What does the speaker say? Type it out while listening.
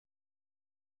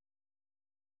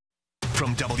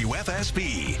From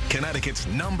WFSB, Connecticut's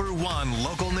 #1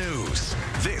 local news,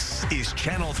 this is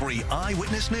Channel 3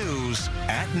 Eyewitness News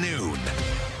at noon.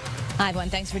 Hi,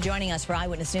 everyone. Thanks for joining us for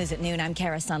Eyewitness News at noon. I'm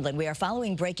Kara Sundlin. We are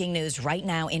following breaking news right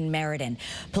now in Meriden.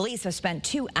 Police have spent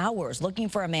 2 hours looking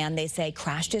for a man they say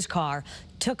crashed his car,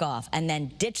 took off, and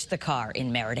then ditched the car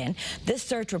in Meriden. This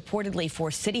search reportedly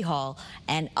forced City Hall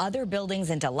and other buildings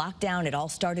into lockdown. It all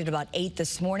started about 8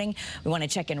 this morning. We want to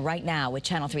check in right now with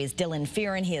Channel 3's Dylan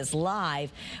Fearon. He is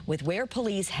live with where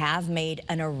police have made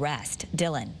an arrest.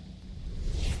 Dylan.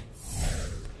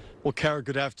 Well, Kara,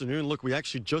 good afternoon. Look, we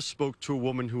actually just spoke to a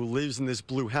woman who lives in this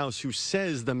blue house who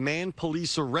says the man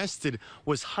police arrested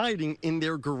was hiding in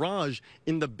their garage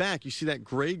in the back. You see that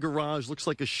gray garage, looks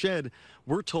like a shed.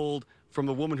 We're told from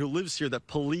a woman who lives here that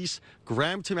police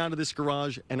grabbed him out of this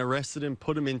garage and arrested him,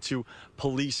 put him into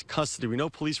police custody. We know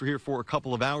police were here for a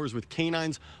couple of hours with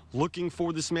canines looking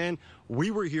for this man. We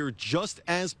were here just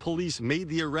as police made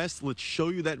the arrest. Let's show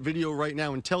you that video right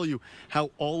now and tell you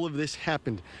how all of this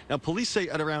happened. Now, police say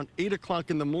at around 8 o'clock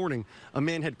in the morning, a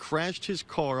man had crashed his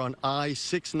car on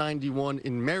I-691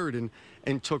 in Meriden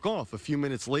and took off. A few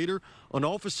minutes later, an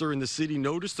officer in the city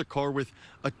noticed a car with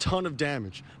a ton of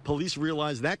damage. Police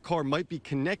realized that car might be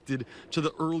connected to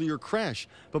the earlier crash,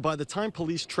 but by the time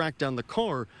police tracked down the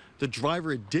car, the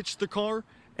driver had ditched the car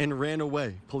and ran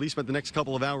away. Police spent the next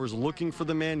couple of hours looking for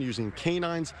the man using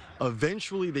canines.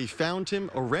 Eventually, they found him,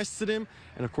 arrested him,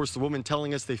 and of course, the woman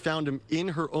telling us they found him in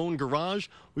her own garage.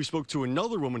 We spoke to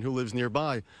another woman who lives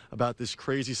nearby about this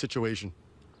crazy situation.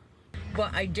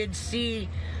 But I did see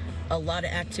a lot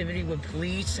of activity with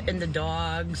police and the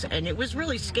dogs, and it was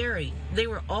really scary. They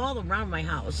were all around my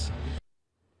house.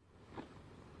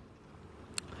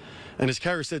 And as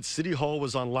Kara said, City Hall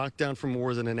was on lockdown for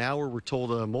more than an hour. We're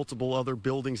told multiple other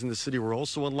buildings in the city were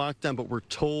also on lockdown, but we're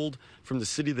told from the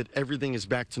city that everything is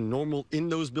back to normal in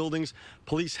those buildings.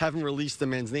 Police haven't released the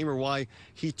man's name or why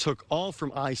he took off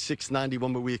from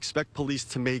I-691, but we expect police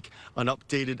to make an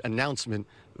updated announcement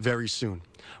very soon.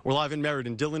 We're live in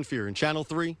Meriden. Dylan Fearon, Channel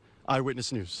 3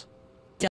 Eyewitness News.